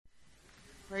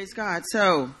Praise God.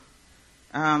 So,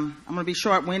 I'm going to be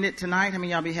short-winded tonight. How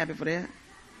many of y'all be happy for that?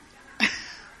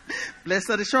 Blessed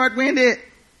are the short-winded.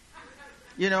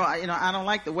 I don't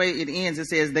like the way it ends. It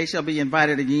says they shall be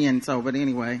invited again. But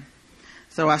anyway,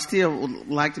 I still would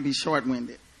like to be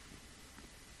short-winded.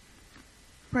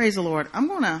 Praise the Lord. I'm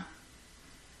going to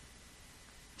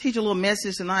teach a little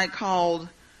message tonight called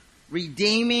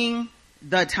Redeeming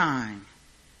the Time.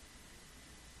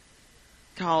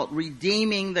 Called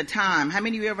Redeeming the Time. How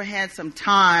many of you ever had some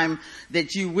time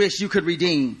that you wish you could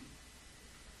redeem?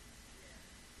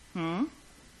 Some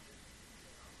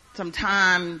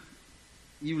time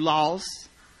you lost,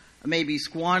 or maybe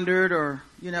squandered, or,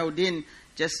 didn't,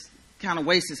 just kind of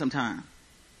wasted some time.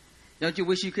 Don't you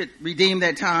wish you could redeem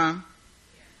that time?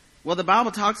 Well, the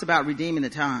Bible talks about redeeming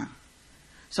the time.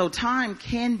 So time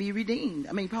can be redeemed.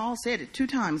 Paul said it 2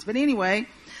 times. But anyway,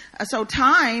 so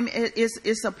time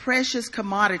is a precious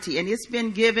commodity, and it's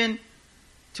been given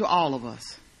to all of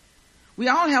us. We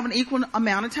all have an equal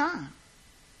amount of time.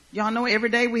 Y'all know every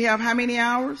day we have how many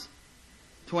hours?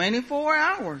 24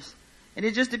 hours. And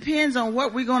it just depends on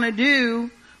what we're going to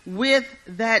do with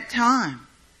that time.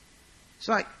 It's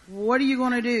like, what are you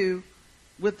going to do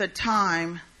with the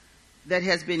time that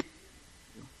has been?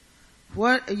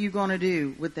 What are you going to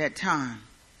do with that time?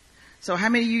 So how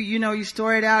many of you, you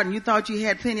started out and you thought you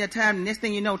had plenty of time. And next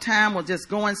thing you know, time was just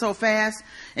going so fast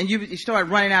and you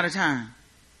started running out of time.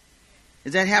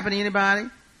 Is that happening to anybody?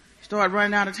 Started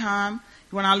running out of time.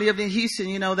 When I lived in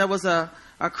Houston, there was a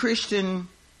Christian,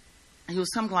 he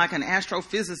was something like an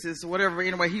astrophysicist or whatever.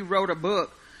 Anyway, he wrote a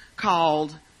book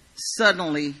called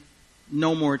Suddenly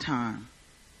No More Time.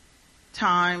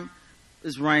 Time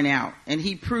is running out. And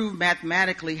he proved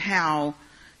mathematically how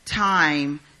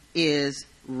time is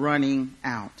running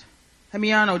out. How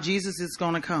many of y'all know Jesus is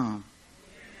going to come?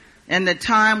 And the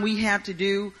time we have to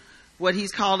do what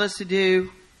he's called us to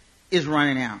do is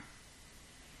running out.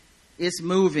 It's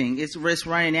moving. It's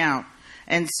running out.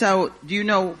 And so, do you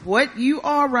know what you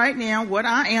are right now, what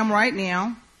I am right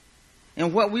now,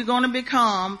 and what we're going to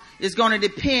become is going to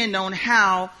depend on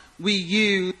how we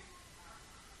use.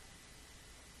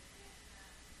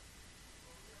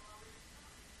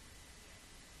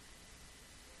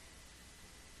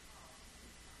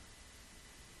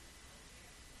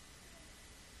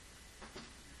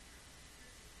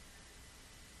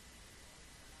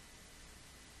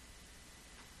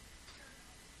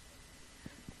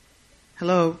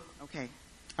 Hello? Okay.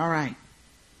 All right.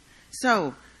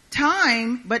 So,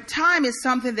 time is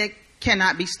something that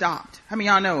cannot be stopped. How many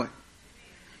of y'all know it?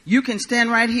 You can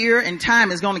stand right here and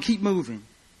time is going to keep moving.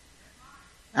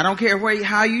 I don't care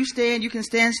how you stand, you can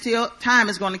stand still, time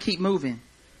is going to keep moving.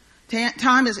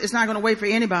 Time is not going to wait for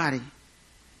anybody.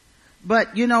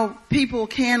 But, people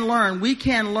can learn, we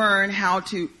can learn how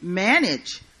to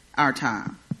manage our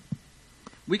time.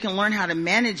 We can learn how to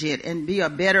manage it and be a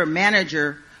better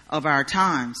manager of our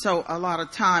time. So a lot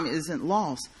of time isn't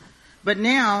lost. But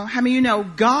now, how many of you know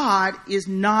God is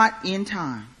not in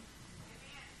time?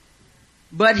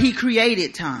 But he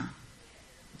created time.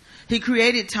 He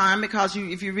created time because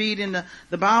if you read in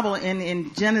the Bible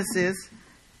in Genesis.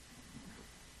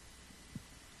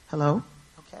 Hello?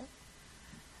 Okay.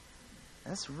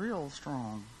 That's real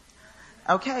strong.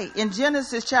 Okay. In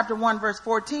Genesis chapter 1 verse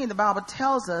 14, the Bible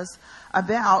tells us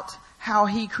about how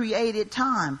he created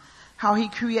time. How he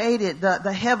created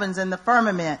the heavens and the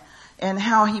firmament, and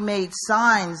how he made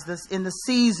signs in the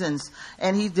seasons,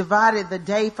 and he divided the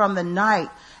day from the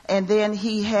night, and then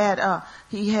he had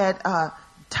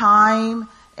time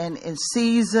and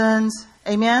seasons.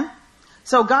 Amen.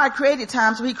 So God created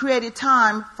time, so he created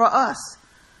time for us,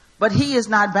 but he is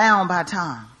not bound by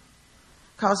time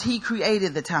because he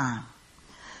created the time.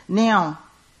 Now,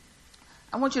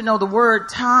 I want you to know the word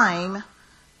time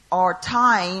or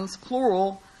times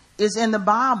plural is in the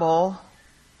Bible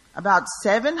about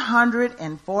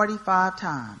 745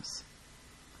 times.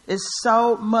 It's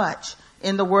so much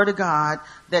in the Word of God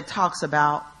that talks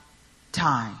about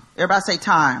time. Everybody say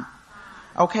time.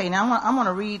 Okay, now I'm going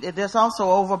to read. There's also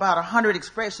over about 100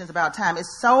 expressions about time.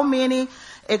 It's so many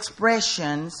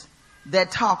expressions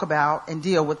that talk about and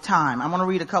deal with time. I'm going to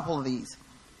read a couple of these.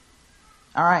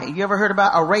 All right, you ever heard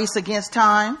about a race against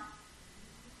time?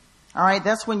 All right,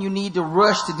 that's when you need to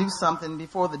rush to do something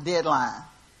before the deadline.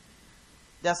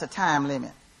 That's a time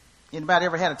limit. Anybody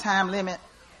ever had a time limit?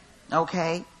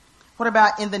 Okay. What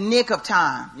about in the nick of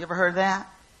time? You ever heard that?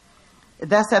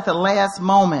 That's at the last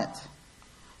moment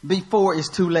before it's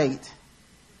too late.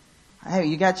 Hey,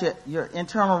 you got your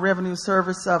Internal Revenue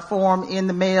Service form in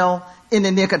the mail in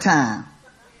the nick of time.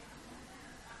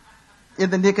 In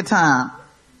the nick of time.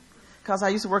 because I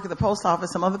used to work at the post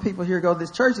office. Some other people here go to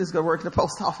this church go work at the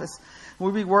post office.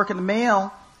 We'd be working the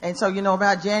mail. And so,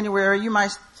 about January, you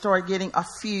might start getting a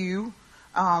few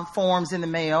forms in the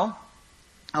mail.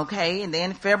 Okay. And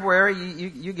then February,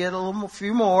 you get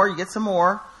few more. You get some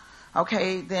more.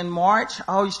 Okay. Then March,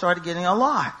 you started getting a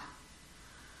lot.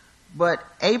 But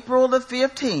April the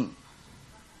 15th,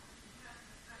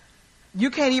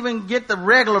 you can't even get the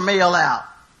regular mail out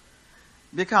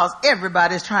because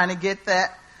everybody's trying to get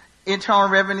that Internal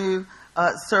Revenue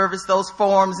Service, those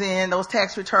forms in, those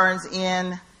tax returns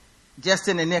in just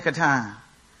in the nick of time.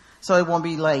 So it won't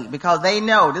be late because they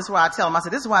know. This is why I tell them, I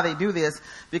said, this is why they do this,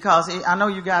 because I know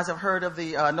you guys have heard of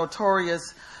the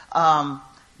notorious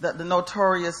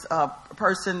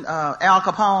person, Al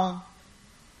Capone.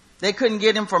 They couldn't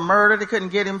get him for murder. They couldn't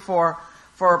get him for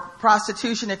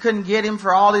prostitution. They couldn't get him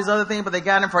for all these other things, but they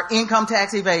got him for income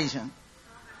tax evasion.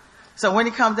 So when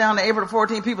he comes down to April the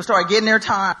 14th, people start getting their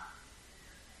time.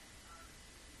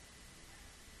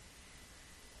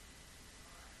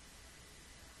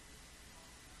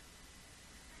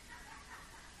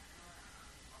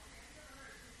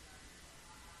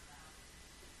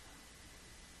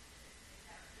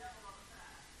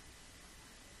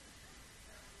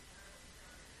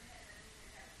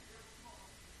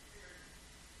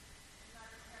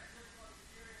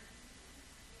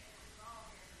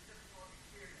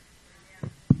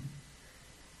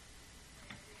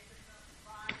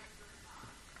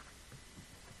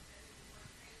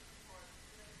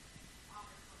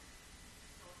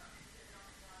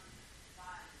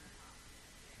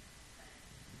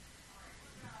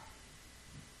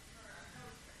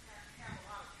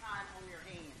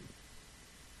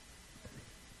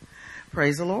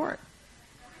 Praise the Lord.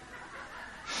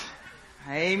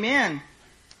 Amen.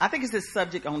 I think it's this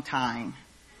subject on time.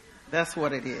 That's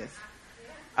what it is.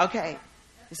 Okay.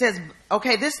 It says,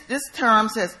 okay, this term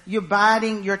says you're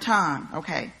biding your time.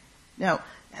 Okay. Now,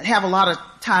 have a lot of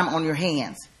time on your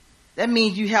hands. That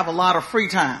means you have a lot of free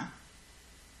time.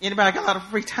 Anybody got a lot of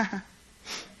free time?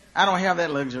 I don't have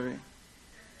that luxury.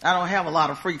 I don't have a lot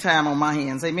of free time on my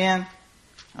hands. Amen.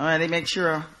 All right. They make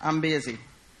sure I'm busy.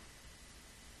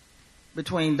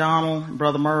 Between Donald and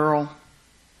Brother Merle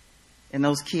and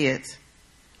those kids.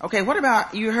 Okay, what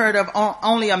about you heard of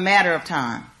only a matter of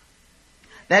time?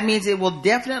 That means it will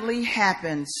definitely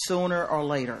happen sooner or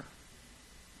later.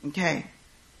 Okay.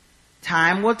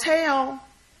 Time will tell.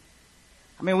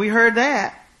 I mean, we heard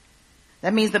that.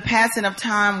 That means the passing of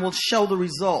time will show the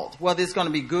result, whether it's going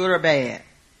to be good or bad.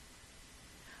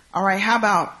 All right, how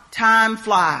about time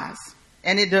flies?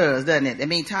 And it does, doesn't it? I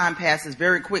mean, time passes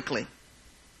very quickly.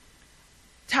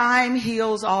 Time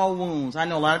heals all wounds. I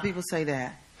know a lot of people say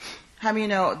that. How many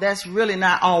know that's really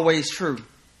not always true?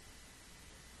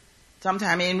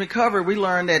 Sometimes in recovery, we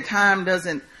learn that time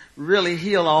doesn't really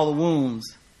heal all the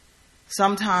wounds.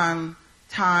 Sometimes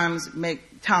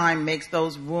time makes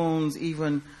those wounds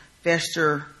even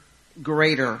fester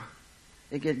greater.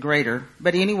 They get greater.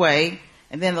 But anyway,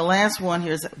 and then the last one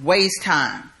here is waste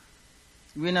time.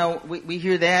 We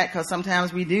hear that because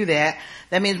sometimes we do that.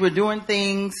 That means we're doing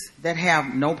things that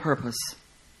have no purpose.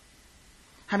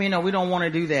 How many know we don't want to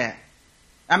do that?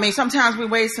 I mean, sometimes we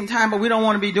waste some time, but we don't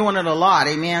want to be doing it a lot.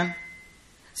 Amen.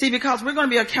 See, because we're going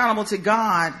to be accountable to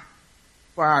God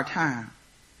for our time,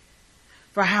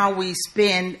 for how we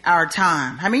spend our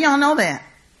time. How many of y'all know that?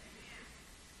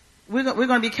 We're going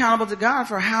to be accountable to God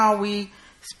for how we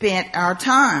spent our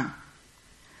time.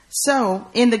 So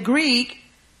in the Greek,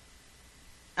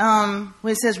 when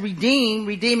it says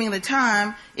redeeming the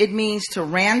time, it means to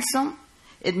ransom.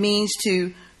 It means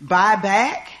to buy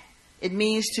back. It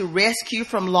means to rescue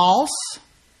from loss.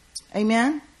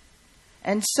 Amen.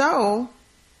 And so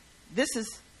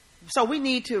we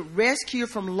need to rescue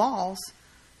from loss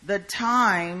the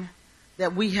time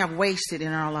that we have wasted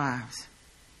in our lives.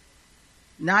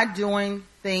 Not doing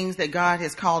things that God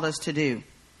has called us to do.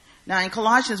 Now in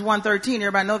Colossians 1:13,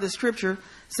 everybody know the scripture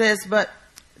says,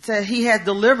 he has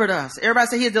delivered us. Everybody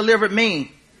say he has delivered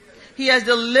me. He has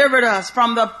delivered us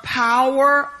from the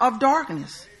power of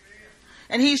darkness.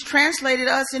 And he's translated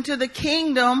us into the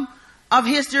kingdom of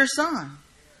his dear son.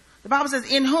 The Bible says,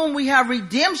 in whom we have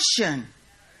redemption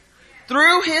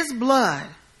through his blood,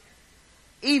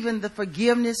 even the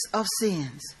forgiveness of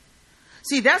sins.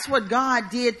 See, that's what God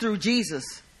did through Jesus.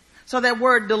 So that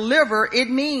word deliver, it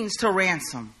means to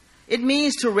ransom. It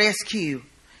means to rescue.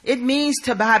 It means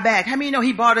to buy back. How many know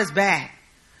he bought us back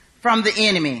from the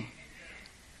enemy,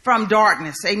 from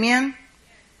darkness? Amen.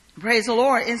 Praise the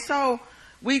Lord. And so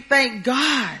we thank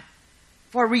God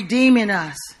for redeeming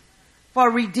us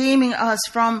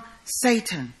from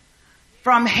Satan,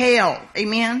 from hell.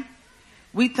 Amen.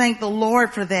 We thank the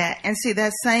Lord for that. And see,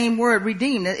 that same word,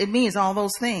 redeem, it means all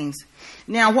those things.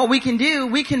 Now, what we can do,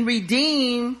 we can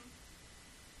redeem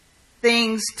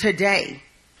things today.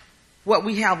 What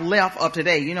we have left of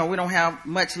today. You know, we don't have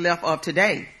much left of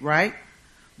today, right?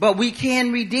 But we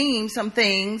can redeem some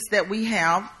things that we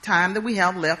have, time that we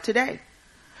have left today.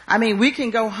 I mean, we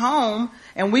can go home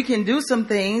and we can do some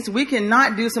things. We can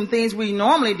not do some things we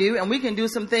normally do, and we can do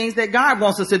some things that God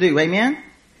wants us to do. Amen?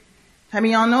 How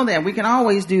many of y'all know that? We can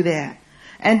always do that.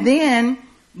 And then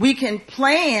we can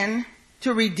plan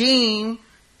to redeem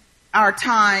our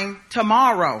time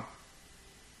tomorrow.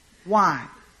 Why?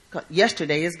 Because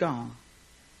yesterday is gone.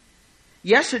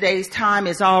 Yesterday's time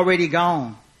is already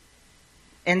gone.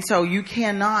 And so you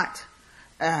cannot,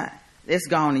 it's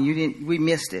gone and we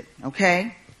missed it.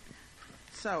 Okay?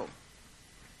 So,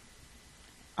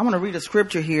 I want to read a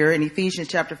scripture here in Ephesians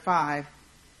chapter 5,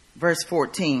 verse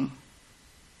 14.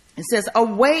 It says,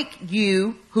 awake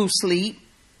you who sleep,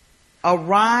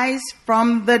 arise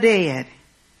from the dead,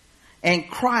 and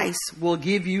Christ will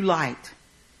give you light.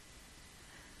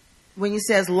 When it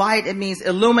says light, it means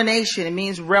illumination. It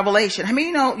means revelation. I mean,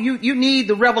 you know, you need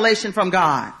the revelation from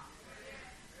God.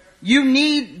 You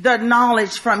need the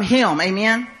knowledge from Him.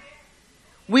 Amen.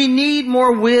 We need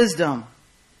more wisdom.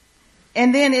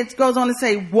 And then it goes on to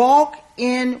say, walk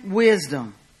in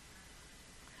wisdom.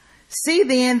 See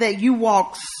then that you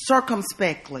walk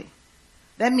circumspectly.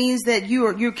 That means that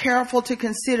you're careful to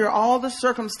consider all the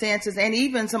circumstances and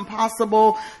even some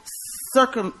possible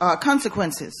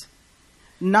consequences.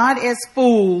 Not as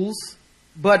fools,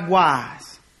 but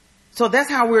wise. So that's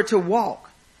how we're to walk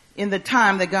in the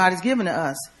time that God has given to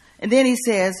us. And then he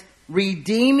says,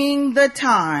 redeeming the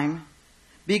time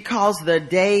because the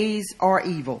days are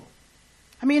evil.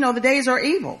 I mean, you know, the days are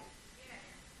evil.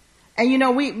 And, you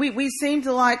know, we seem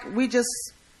to we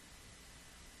just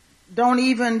don't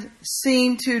even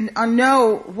seem to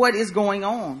know what is going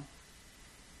on.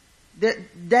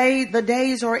 The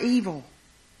days are evil.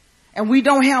 And we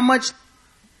don't have much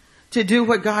to do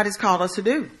what God has called us to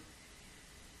do.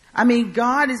 I mean,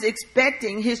 God is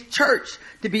expecting His church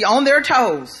to be on their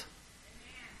toes,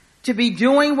 to be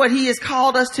doing what He has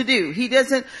called us to do. He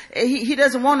doesn't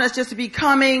want us just to be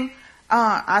coming.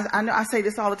 I say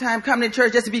this all the time, coming to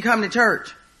church just to be coming to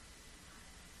church.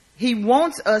 He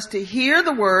wants us to hear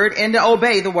the word and to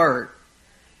obey the word.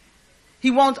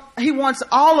 He wants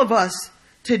all of us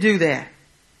to do that.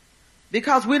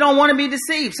 Because we don't want to be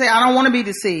deceived. Say, I don't want to be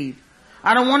deceived.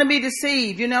 I don't want to be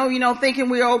deceived, you know, thinking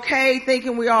we're okay,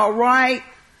 thinking we're all right.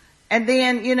 And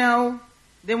then,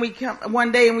 then we come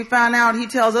one day and we find out He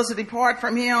tells us to depart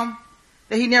from Him,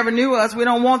 that He never knew us. We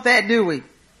don't want that, do we?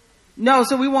 No,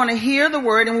 so we want to hear the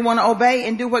word and we want to obey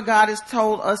and do what God has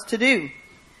told us to do.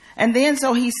 And then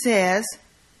so He says,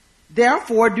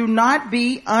 therefore do not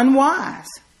be unwise,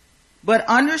 but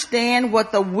understand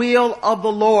what the will of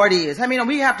the Lord is. I mean,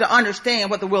 we have to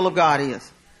understand what the will of God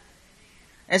is.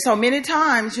 And so many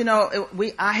times,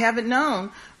 I haven't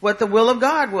known what the will of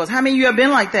God was. How many of you have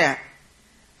been like that?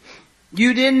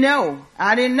 You didn't know.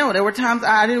 I didn't know. There were times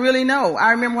I didn't really know.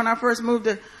 I remember when I first moved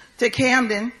to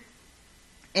Camden,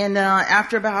 and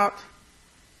after about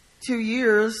 2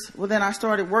 years, then I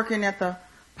started working at the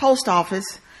post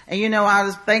office. And I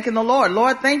was thanking the Lord.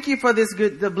 Lord, thank you for this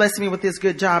to bless me with this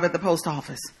good job at the post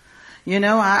office.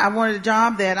 I wanted a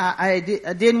job that I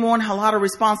didn't want a lot of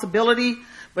responsibility.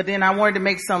 But then I wanted to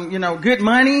make some, good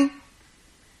money,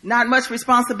 not much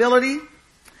responsibility.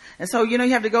 And so, you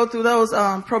have to go through those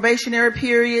probationary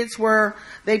periods where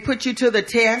they put you to the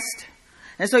test.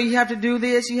 And so you have to do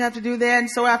this, you have to do that. And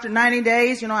so after 90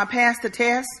 days, I passed the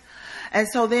test. And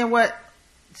so then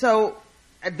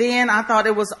then I thought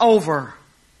it was over.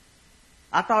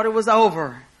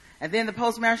 And then the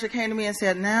postmaster came to me and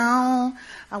said, now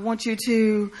I want you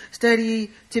to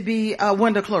study to be a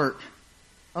window clerk.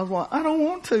 I was like, I don't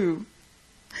want to.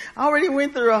 I already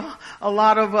went through a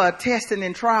lot of testing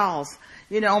and trials,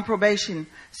 on probation.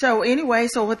 So anyway,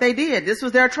 so what they did, this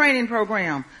was their training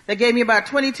program. They gave me about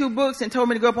 22 books and told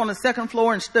me to go up on the second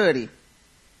floor and study.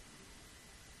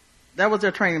 That was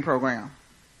their training program.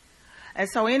 And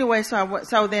so anyway,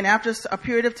 so then after a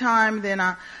period of time, then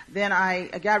I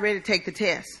got ready to take the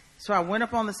test. So I went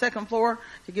up on the second floor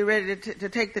to get ready to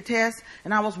take the test,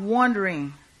 and I was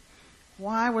wondering,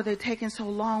 why were they taking so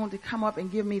long to come up and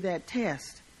give me that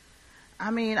test? I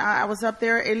mean, I was up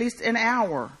there at least an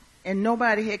hour and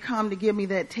nobody had come to give me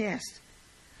that test.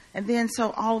 And then so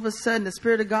all of a sudden the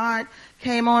Spirit of God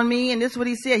came on me, and this is what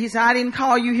He said. He said, I didn't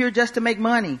call you here just to make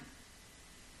money.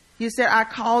 He said, I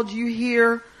called you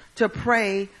here to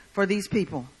pray for these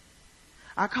people.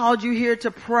 I called you here to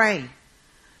pray.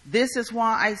 This is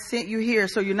why I sent you here.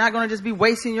 So you're not going to just be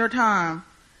wasting your time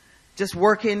just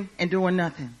working and doing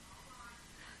nothing.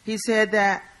 He said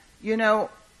that,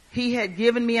 he had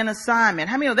given me an assignment.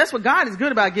 How many know that's what God is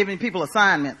good about, giving people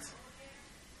assignments?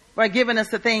 By giving us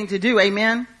the thing to do.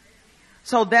 Amen.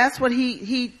 So that's what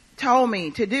he told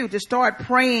me to do, to start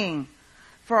praying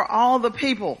for all the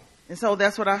people. And so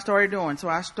that's what I started doing. So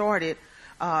I started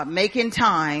making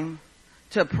time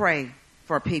to pray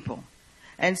for people.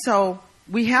 And so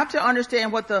we have to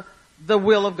understand what the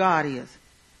will of God is.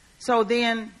 So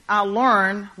then I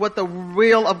learned what the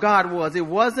will of God was. It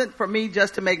wasn't for me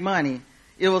just to make money.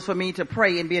 It was for me to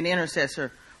pray and be an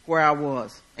intercessor where I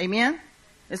was. Amen?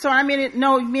 And so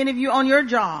many of you on your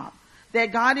job, that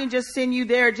God didn't just send you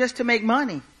there just to make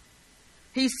money.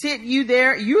 He sent you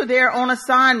there. You're there on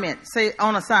assignment. Say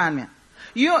on assignment.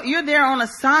 You're there on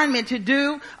assignment to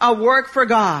do a work for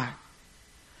God.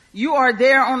 You are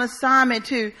there on assignment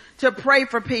to pray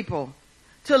for people,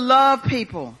 to love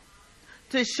people,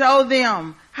 to show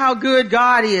them how good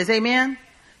God is. Amen.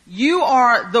 You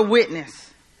are the witness.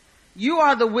 You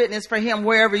are the witness for him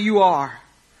wherever you are.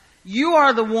 You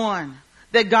are the one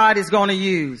that God is going to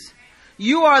use.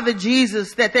 You are the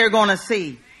Jesus that they're going to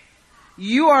see.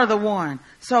 You are the one.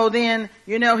 So then,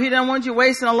 he doesn't want you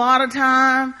wasting a lot of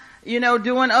time,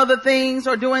 doing other things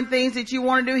or doing things that you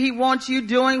want to do. He wants you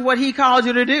doing what he called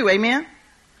you to do. Amen.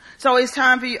 So it's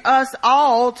time for us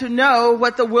all to know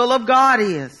what the will of God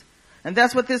is. And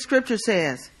that's what this scripture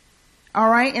says. All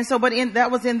right. And so,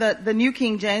 that was in the New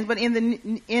King James, but in the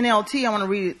NLT, I want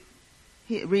to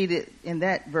read it in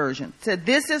that version. It said,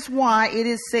 this is why it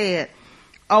is said,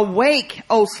 awake,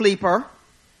 O sleeper,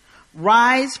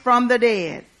 rise from the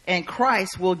dead, and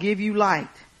Christ will give you light.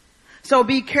 So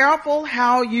be careful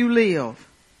how you live.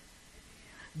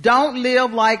 Don't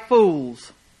live like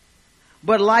fools,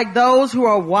 but like those who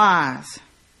are wise.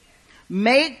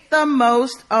 Make the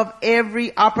most of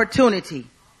every opportunity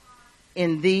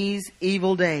in these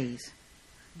evil days.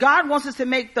 God wants us to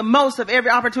make the most of every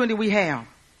opportunity we have.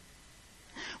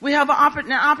 We have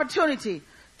an opportunity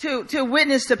to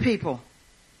witness to people,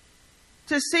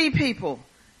 to see people.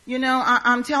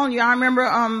 I'm telling you, I remember,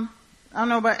 I don't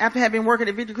know, but after having been working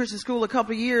at Victory Christian School a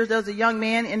couple of years, there was a young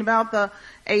man in about the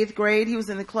 8th grade. He was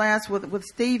in the class with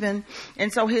Stephen.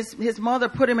 And so his mother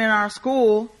put him in our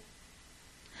school.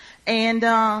 And,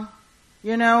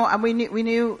 we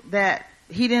knew that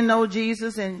he didn't know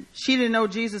Jesus and she didn't know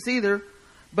Jesus either.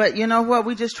 But you know what?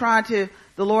 We just tried to,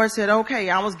 the Lord said, okay,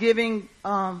 I was giving,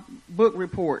 book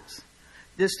reports.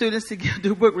 The students to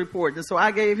do book reports. And so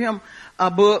I gave him a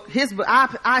book. His book,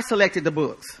 I selected the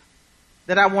books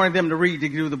that I wanted them to read to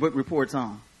do the book reports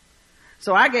on.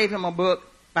 So I gave him a book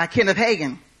by Kenneth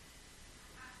Hagin.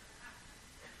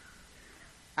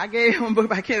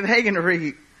 To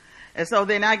read. And so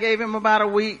then I gave him about a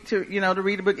week to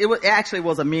read the book. It actually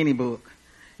was a mini book.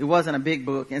 It wasn't a big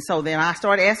book. And so then I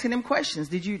started asking him questions.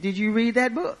 Did you read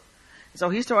that book? So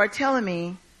he started telling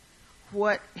me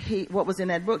what was in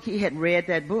that book. He had read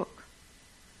that book.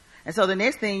 And so the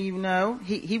next thing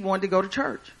he wanted to go to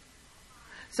church.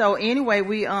 So anyway,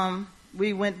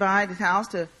 we went by his house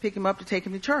to pick him up to take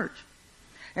him to church.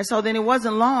 And so then it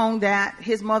wasn't long that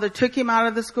his mother took him out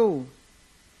of the school.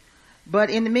 But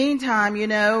in the meantime,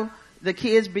 the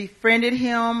kids befriended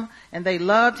him and they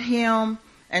loved him.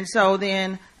 And so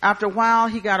then after a while,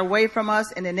 he got away from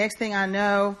us. And the next thing I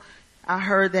know, I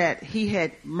heard that he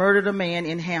had murdered a man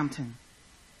in Hampton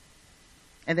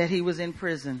and that he was in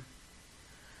prison.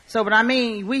 So, but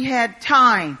we had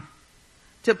time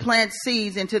to plant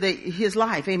seeds into his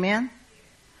life. Amen.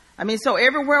 So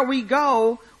everywhere we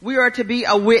go, we are to be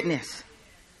a witness.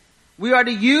 We are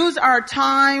to use our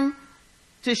time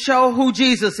to show who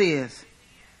Jesus is.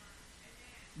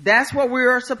 That's what we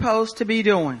are supposed to be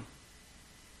doing.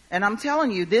 And I'm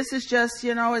telling you, this is just,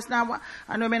 it's not,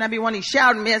 I know it may not be one of these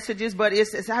shouting messages, but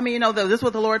it's this is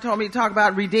what the Lord told me to talk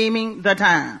about, redeeming the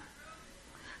time.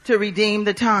 To redeem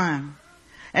the time.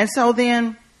 And so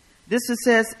then,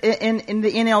 says in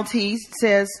the NLT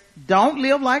says, don't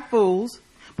live like fools,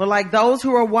 but like those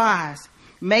who are wise.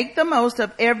 Make the most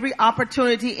of every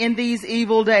opportunity in these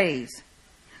evil days.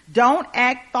 Don't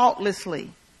act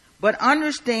thoughtlessly, but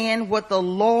understand what the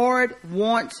Lord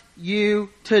wants you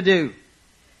to do.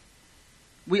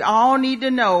 We all need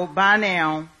to know by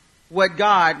now what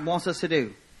God wants us to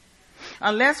do.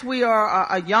 Unless we are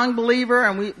a young believer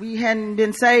and we hadn't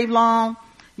been saved long,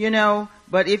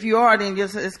 but if you are, then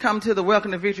just come to the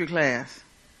Welcome to Victory class.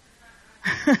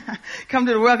 Come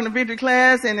to the Welcome to Victory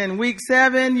class, and in week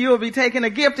 7, you'll be taking a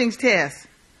giftings test.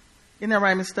 Isn't that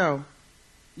right, Ms. Stowe?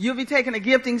 You'll be taking a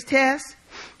giftings test,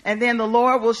 and then the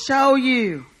Lord will show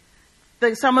you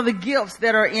some of the gifts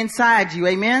that are inside you.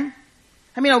 Amen.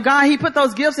 I mean, God, he put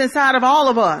those gifts inside of all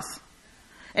of us.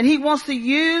 And he wants to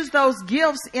use those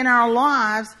gifts in our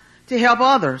lives to help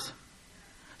others.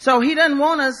 So he doesn't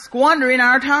want us squandering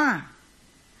our time.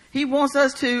 He wants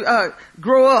us to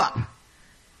grow up.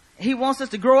 He wants us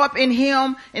to grow up in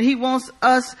him, and he wants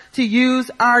us to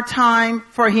use our time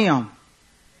for him.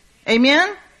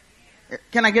 Amen?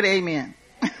 Can I get an amen?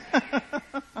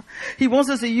 He wants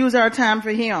us to use our time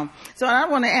for him. So I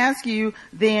want to ask you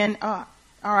then, all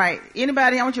right,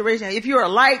 anybody, I want you to raise your hand. If you're a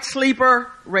light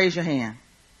sleeper, raise your hand.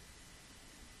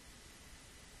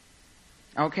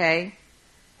 Okay.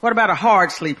 What about a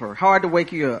hard sleeper? Hard to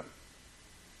wake you up.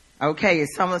 Okay.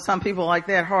 Some people like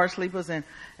that, hard sleepers and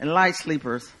light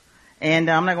sleepers. And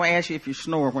I'm not going to ask you if you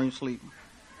snore when you sleep.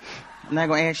 I'm not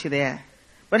going to ask you that.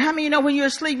 But how many of you know when you're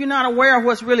asleep, you're not aware of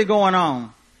what's really going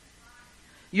on?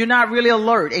 You're not really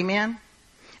alert. Amen.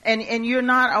 And you're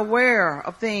not aware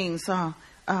of things,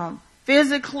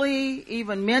 physically,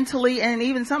 even mentally, and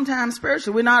even sometimes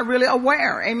spiritually. We're not really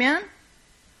aware. Amen.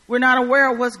 We're not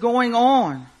aware of what's going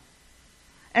on.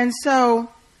 And so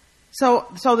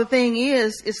the thing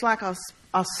is, it's like a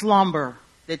slumber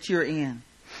that you're in.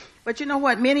 But you know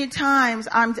what? Many times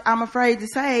I'm afraid to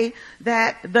say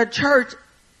that the church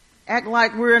act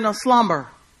like we're in a slumber.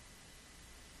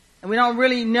 And we don't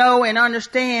really know and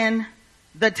understand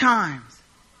the times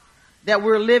that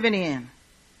we're living in.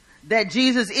 That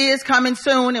Jesus is coming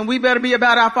soon, and we better be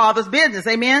about our Father's business.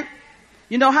 Amen.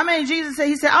 You know how many Jesus said?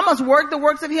 He said, I must work the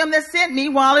works of him that sent me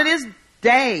while it is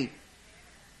day.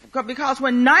 Because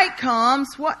when night comes,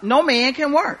 what? No man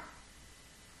can work.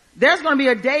 There's going to be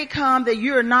a day come that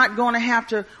you're not going to have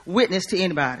to witness to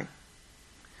anybody.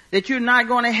 That you're not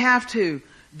going to have to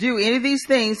do any of these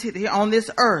things on this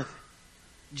earth.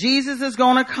 Jesus is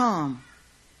going to come.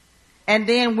 And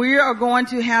then we are going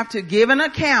to have to give an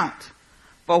account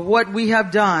for what we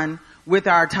have done with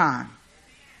our time.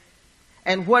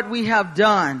 And what we have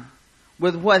done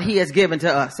with what he has given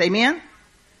to us. Amen?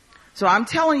 So I'm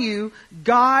telling you,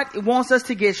 God wants us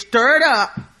to get stirred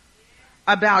up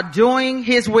about doing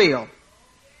his will.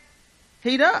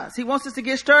 He does. He wants us to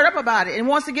get stirred up about it and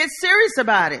wants to get serious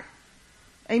about it.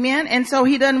 Amen? And so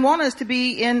he doesn't want us to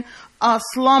be in a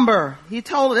slumber. He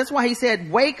told us, that's why he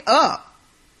said, wake up.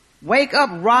 Wake up,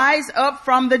 rise up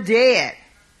from the dead.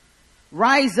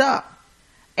 Rise up.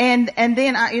 And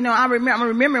then I'm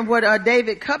remembering what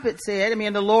David Cuppett said. I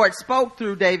mean, the Lord spoke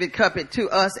through David Cuppett to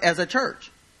us as a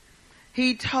church.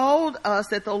 He told us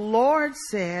that the Lord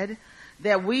said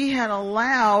that we had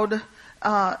allowed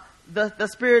the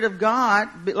Spirit of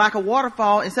God, like a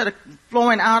waterfall, instead of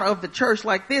flowing out of the church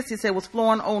like this, he said was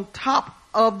flowing on top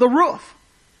of the roof.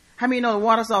 How many know the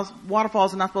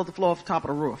waterfalls are not supposed to flow off the top of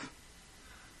the roof?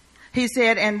 He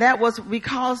said, and that was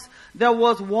because there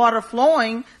was water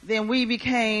flowing, then we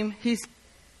became,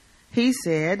 he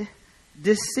said,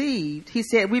 deceived. He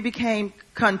said we became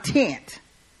content.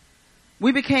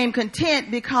 We became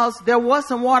content because there was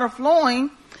some water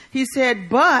flowing. He said,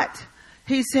 but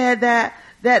he said that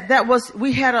was,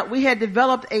 we had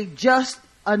developed a just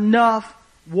enough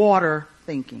water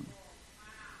thinking.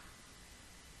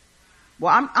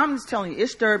 Well, I'm just telling you, it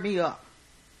stirred me up.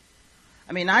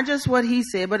 I mean, not just what he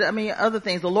said, but I mean, other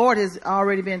things. The Lord has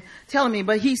already been telling me,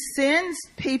 but he sends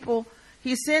people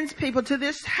to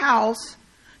this house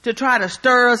to try to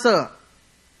stir us up,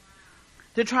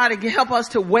 to try to help us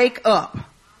to wake up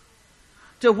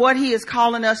to what he is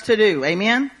calling us to do.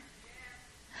 Amen.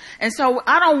 And so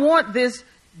I don't want this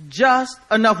just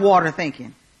enough water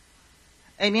thinking.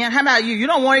 Amen. How about you? You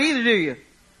don't want it either, do you?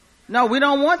 No, we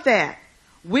don't want that.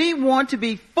 We want to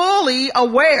be fully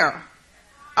aware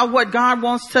of what God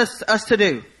wants us to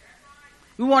do.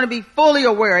 We want to be fully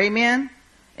aware. Amen.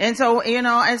 And so,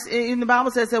 as in the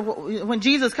Bible says that when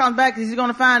Jesus comes back, he's going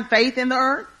to find faith in the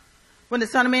earth. When the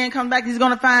Son of Man comes back, he's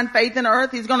going to find faith in the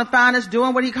earth. He's going to find us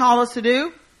doing what he called us to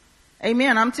do.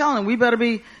 Amen. I'm telling you, we better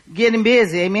be getting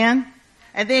busy. Amen.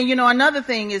 And then, another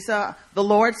thing is, the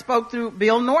Lord spoke through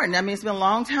Bill Norton. I mean, it's been a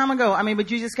long time ago. I mean, but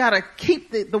you just gotta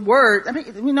keep the word. I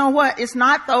mean, you know what? It's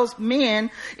not those men.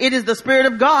 It is the Spirit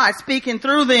of God speaking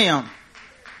through them.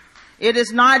 It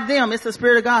is not them. It's the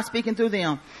Spirit of God speaking through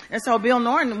them. And so Bill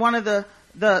Norton, one of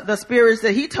the spirits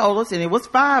that he told us, and it was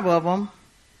 5 of them,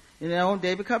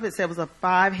 David Cuppett said it was a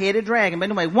 5-headed dragon. But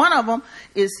anyway, one of them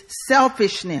is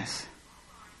selfishness.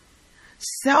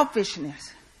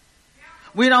 Selfishness.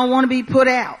 We don't want to be put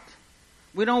out.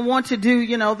 We don't want to do,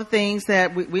 the things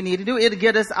that we need to do. It'll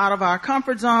get us out of our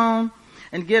comfort zone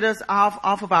and get us off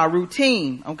of our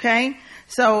routine. Okay.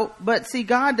 So, but see,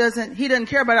 God he doesn't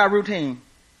care about our routine.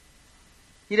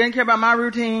 He doesn't care about my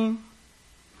routine.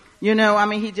 You know, I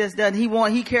mean, he just doesn't,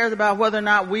 he cares about whether or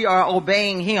not we are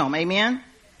obeying him. Amen.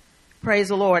 Praise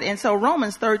the Lord. And so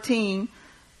Romans 13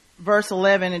 verse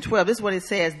 11 and 12, this is what it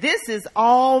says. This is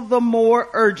all the more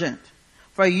urgent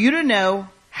for you to know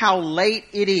how late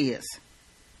it is.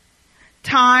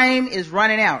 Time is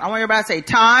running out. I want everybody to say,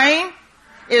 time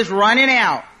is running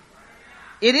out.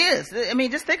 It is. I mean,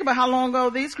 just think about how long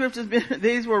ago these scriptures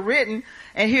these were written,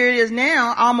 and here it is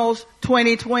now, almost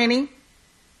 2020.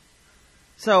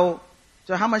 So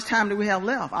how much time do we have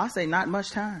left? I say not much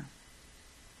time.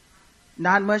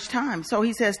 Not much time. So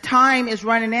he says time is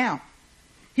running out.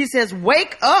 He says,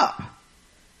 wake up,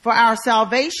 for our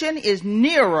salvation is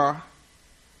nearer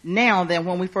now than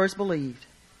when we first believed.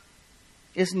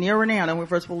 It's nearer now than we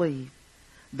first believed.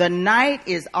 The night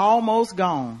is almost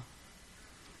gone.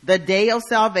 The day of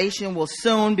salvation will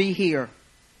soon be here.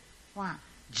 Why?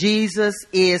 Jesus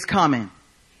is coming.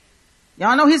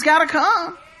 Y'all know he's got to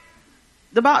come.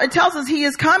 It tells us he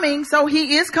is coming, so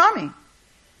he is coming.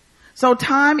 So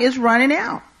time is running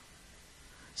out.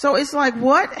 So it's like,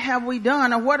 what have we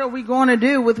done, or what are we going to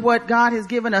do with what God has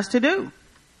given us to do?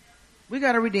 We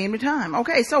got to redeem the time.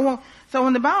 Okay, so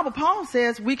when the Bible, Paul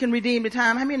says we can redeem the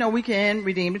time, how many know we can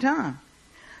redeem the time?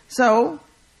 So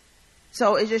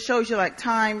it just shows you like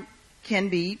time can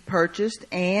be purchased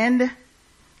and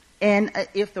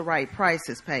if the right price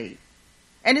is paid.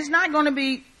 And it's not going to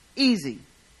be easy.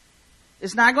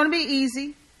 It's not going to be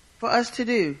easy for us to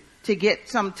do, to get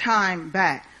some time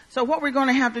back. So what we're going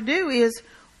to have to do is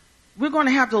we're going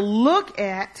to have to look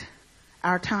at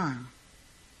our time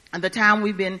and the time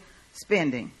we've been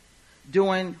spending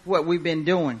doing what we've been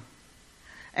doing.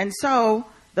 And so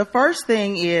the first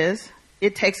thing is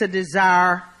it takes a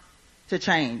desire to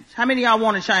change. How many of y'all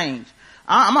want to change?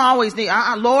 I'm always need,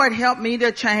 Lord, help me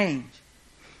to change.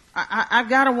 I've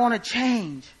got to want to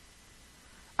change.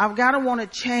 I've got to want to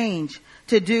change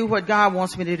to do what God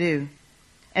wants me to do.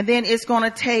 And then it's going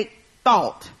to take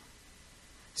thought.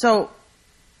 So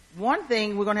one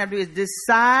thing we're going to have to do is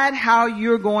decide how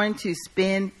you're going to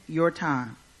spend your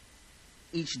time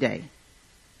each day.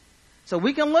 So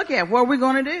we can look at what we're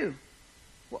going to do.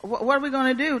 What are we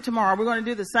going to do tomorrow? We're going to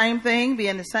do the same thing, be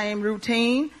in the same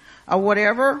routine or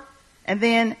whatever. And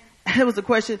then it was a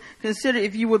question, consider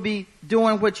if you would be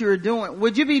doing what you're doing.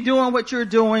 Would you be doing what you're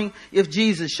doing if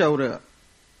Jesus showed up?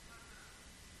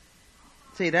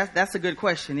 See, that's a good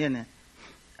question, isn't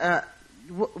it?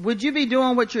 Would you be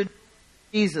doing what you're doing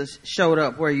if Jesus showed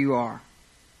up where you are?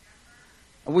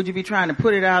 Or would you be trying to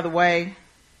put it out of the way?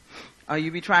 Or you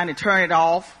be trying to turn it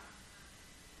off?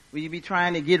 Will you be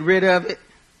trying to get rid of it?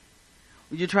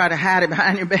 Would you try to hide it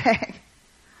behind your back?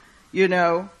 You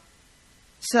know?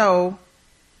 So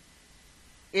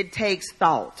it takes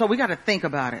thought. So we got to think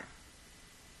about it.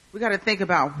 We got to think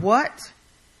about what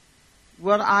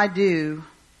will I do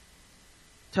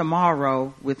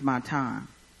tomorrow with my time?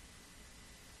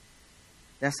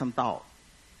 That's some thought.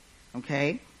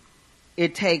 Okay?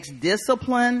 It takes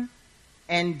discipline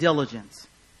and diligence.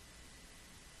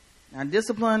 Now,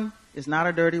 discipline is not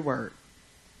a dirty word.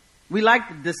 We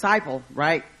like disciple,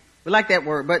 right? We like that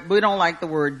word, but we don't like the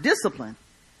word discipline.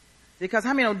 Because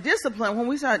how many know discipline, when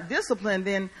we start discipline,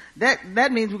 then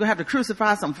that means we're going to have to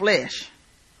crucify some flesh.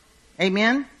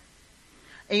 Amen?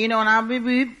 And you know,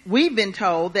 and we've been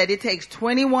told that it takes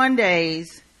 21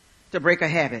 days to break a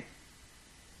habit.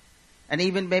 And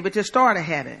even maybe to start a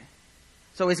habit.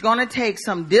 So it's going to take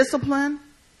some discipline,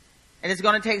 and it's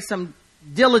going to take some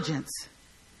diligence,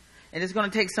 and it's going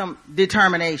to take some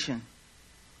determination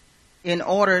in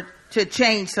order to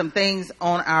change some things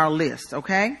on our list,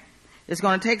 okay? It's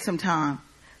going to take some time.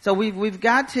 So we've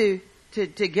got to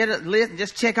get a list and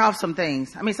just check off some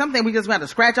things. I mean, something we just got to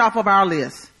scratch off of our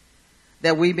list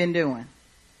that we've been doing.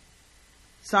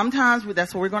 Sometimes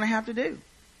that's what we're going to have to do.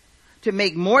 To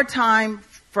make more time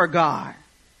for God.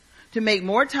 To make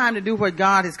more time to do what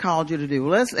God has called you to do.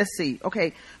 Let's see.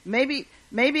 Okay, maybe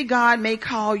God may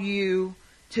call you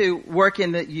to work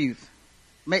in the youth.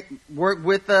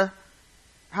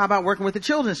 How about working with the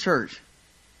children's church?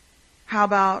 How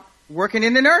about working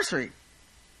in the nursery?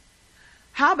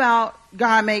 How about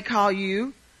God may call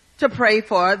you to pray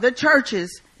for the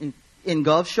churches in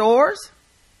Gulf Shores?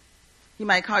 He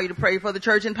might call you to pray for the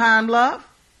church in Pine Bluff.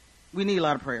 We need a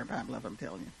lot of prayer in Pine Bluff, I'm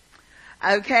telling you.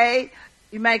 Okay.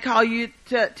 He may call you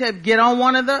to get on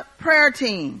one of the prayer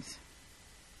teams.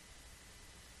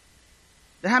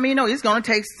 How many know it's going to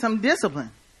take some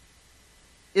discipline?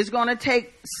 It's going to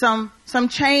take some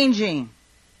changing.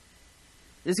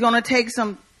 It's going to take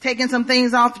taking some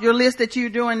things off your list that you're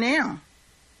doing now.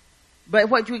 But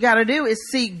what you got to do is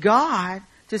seek God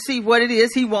to see what it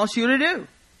is he wants you to do.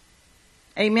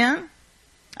 Amen.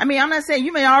 I mean, I'm not saying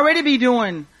you may already be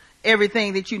doing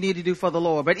everything that you need to do for the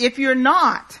Lord, but if you're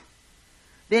not,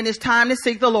 then it's time to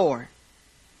seek the Lord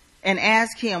and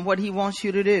ask him what he wants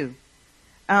you to do.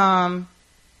 I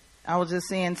was just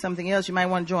saying something else. You might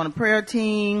want to join a prayer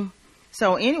team.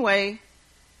 So anyway,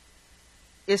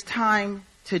 it's time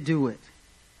to do it.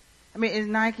 I mean, is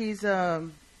Nike's, the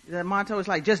motto is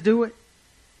like, just do it.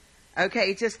 Okay.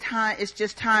 It's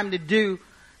just time to do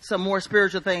some more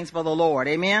spiritual things for the Lord.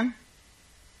 Amen.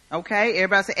 Okay.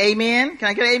 Everybody say amen. Can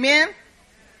I get amen?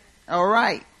 All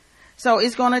right. So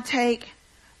it's going to take,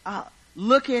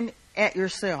 looking at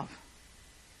yourself.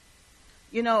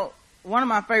 You know, one of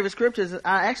my favorite scriptures,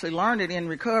 I actually learned it in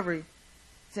recovery.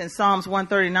 It's in Psalms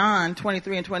 139,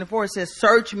 23 and 24. It says,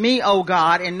 search me, O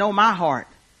God, and know my heart.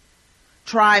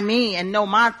 Try me and know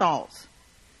my thoughts.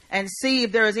 And see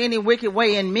if there is any wicked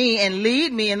way in me, and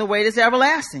lead me in the way that's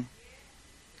everlasting.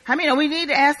 I mean, we need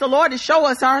to ask the Lord to show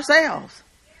us ourselves.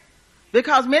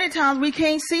 Because many times we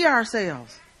can't see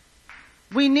ourselves.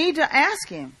 We need to ask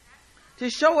him to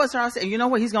show us ourselves. You know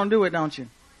what? He's going to do it, don't you?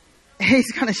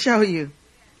 He's going to show you.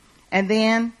 And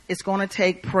then it's going to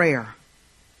take prayer.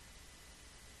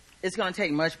 It's going to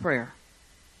take much prayer.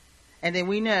 And then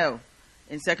we know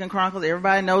in 2 Chronicles,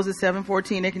 everybody knows it's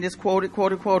 7:14. They can just quote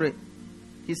it.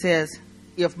 He says,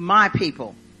 if my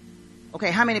people, okay,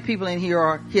 how many people in here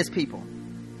are his people?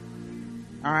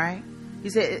 All right. He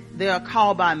said, they are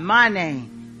called by my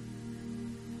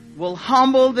name, will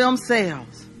humble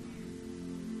themselves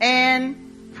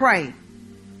and pray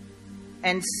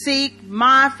and seek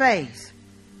my face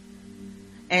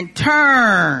and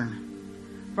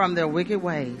turn from their wicked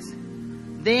ways.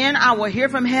 Then I will hear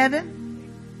from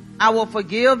heaven. I will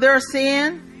forgive their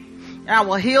sin and I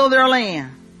will heal their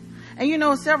land. And you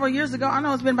know, several years ago, I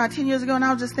know it's been about 10 years ago, and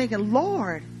I was just thinking,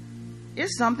 Lord,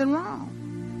 is something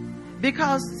wrong?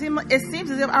 Because it seems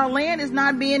as if our land is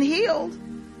not being healed.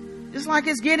 It's like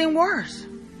it's getting worse.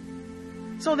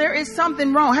 So there is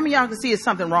something wrong. How many of y'all can see it's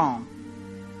something wrong?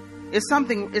 It's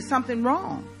something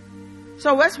wrong.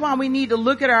 So that's why we need to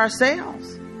look at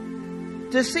ourselves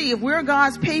to see if we're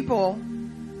God's people,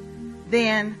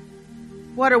 then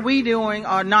what are we doing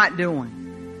or not doing?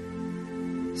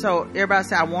 So everybody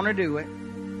say, I want to do it.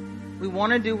 We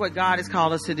want to do what God has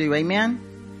called us to do. Amen.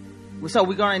 So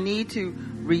we're going to need to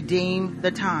redeem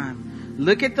the time.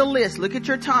 Look at the list. Look at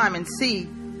your time and see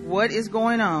what is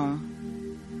going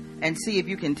on, and see if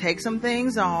you can take some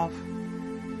things off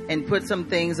and put some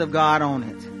things of God on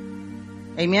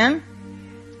it. Amen.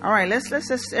 All right. Let's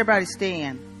just everybody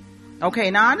stand.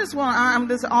 Okay. Now this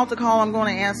altar call I'm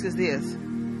going to ask is this.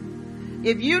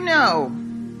 If you know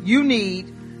you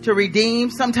need to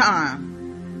redeem some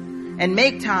time and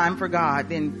make time for God,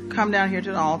 then come down here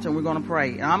to the altar and we're going to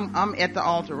pray. I'm at the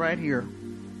altar right here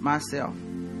myself.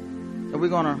 So we're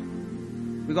going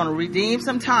to redeem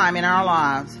some time in our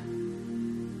lives,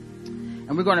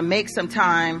 and we're going to make some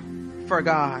time for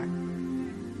God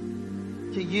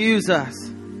to use us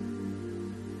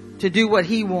to do what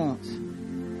he wants.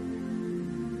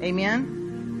 Amen.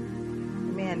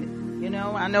 Amen. You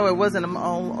know, I know it wasn't a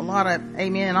lot of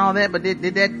amen and all that, but did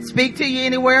that speak to you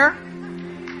anywhere?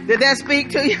 Did that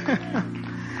speak to you?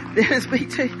 Did it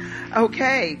speak to you?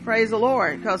 Okay, praise the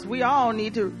Lord, because we all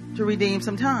need to redeem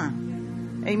some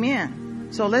time. Amen.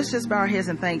 So let's just bow our heads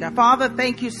and thank God. Father,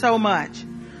 thank you so much.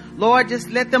 Lord, just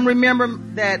let them remember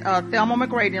that Thelma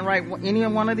McRae didn't write any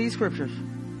one of these scriptures.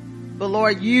 But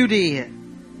Lord, you did.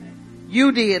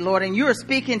 You did, Lord, and you're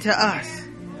speaking to us.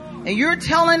 And you're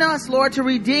telling us, Lord, to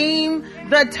redeem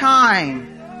the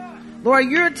time. Lord,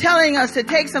 you're telling us to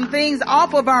take some things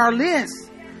off of our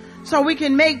list so we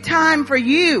can make time for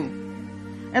you.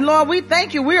 And Lord, we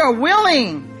thank you. We are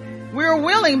willing. We're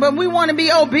willing, but we want to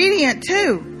be obedient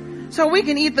too, so we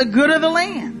can eat the good of the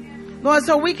land. Lord,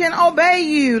 so we can obey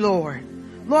you, Lord.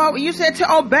 Lord, you said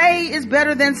to obey is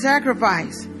better than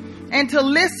sacrifice, and to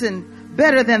listen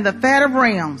better than the fat of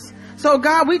rams. So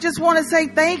God, we just want to say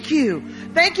thank you.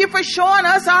 Thank you for showing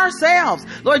us ourselves.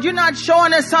 Lord, you're not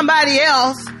showing us somebody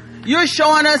else. You're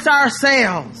showing us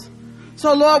ourselves.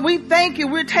 So Lord, we thank you.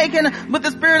 We're taking with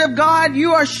the Spirit of God.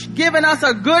 You are giving us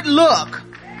a good look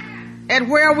at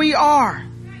where we are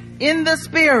in the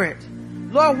Spirit.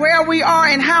 Lord, where we are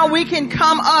and how we can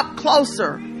come up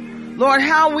closer. Lord,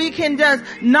 how we can just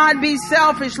not be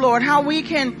selfish, Lord. How we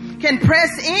can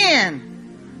press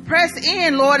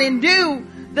in, Lord, and do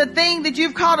the thing that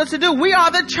you've called us to do. We are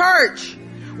the church.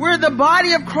 We're the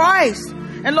body of Christ.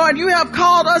 And Lord, you have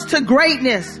called us to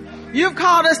greatness. You've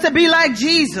called us to be like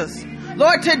Jesus.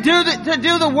 Lord, to do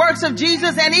the works of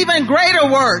Jesus and even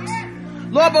greater works.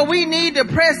 Lord, but we need to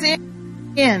press in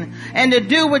and to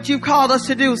do what you've called us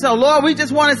to do. So Lord, we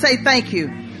just want to say thank you.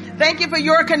 Thank you for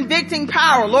your convicting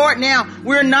power, Lord. Now,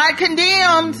 we're not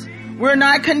condemned. We're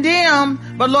not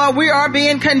condemned, but Lord, we are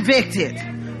being convicted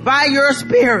by your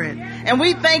Spirit. And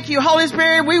we thank you, Holy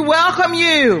Spirit. We welcome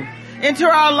you into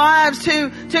our lives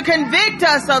to convict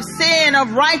us of sin,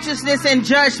 of righteousness, and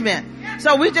judgment.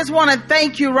 So we just want to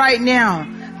thank you right now.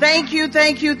 Thank you,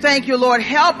 thank you, thank you, Lord.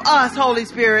 Help us, Holy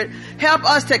Spirit. Help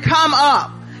us to come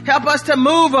up. Help us to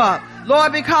move up,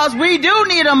 Lord, because we do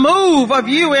need a move of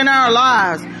you in our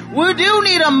lives. We do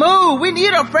need a move. We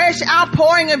need a fresh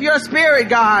outpouring of your Spirit,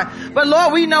 God. But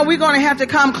Lord, we know we're going to have to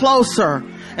come closer.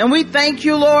 And we thank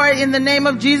you, Lord, in the name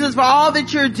of Jesus for all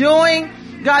that you're doing.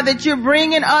 God, that you're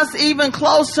bringing us even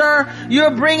closer.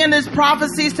 You're bringing these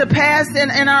prophecies to pass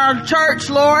in our church,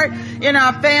 Lord, in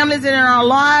our families and in our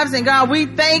lives. And God, we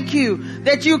thank you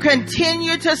that you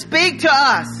continue to speak to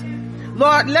us.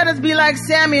 Lord, let us be like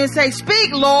Samuel and say,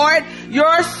 speak, Lord,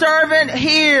 your servant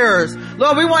hears.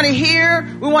 Lord, we want to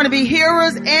hear. We want to be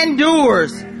hearers and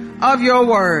doers of your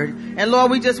word. And Lord,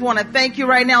 we just want to thank you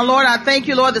right now. Lord, I thank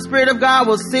you, Lord, the Spirit of God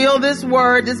will seal this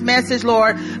word, this message,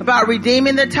 Lord, about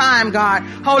redeeming the time, God.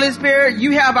 Holy Spirit,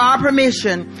 you have our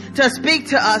permission to speak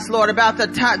to us, Lord, about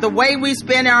the way we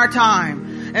spend our time.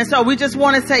 And so we just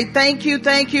want to say thank you,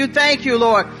 thank you, thank you,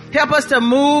 Lord. Help us to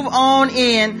move on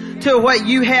in to what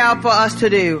you have for us to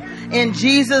do. In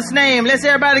Jesus' name, let's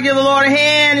everybody give the Lord a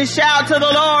hand and shout to the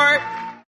Lord.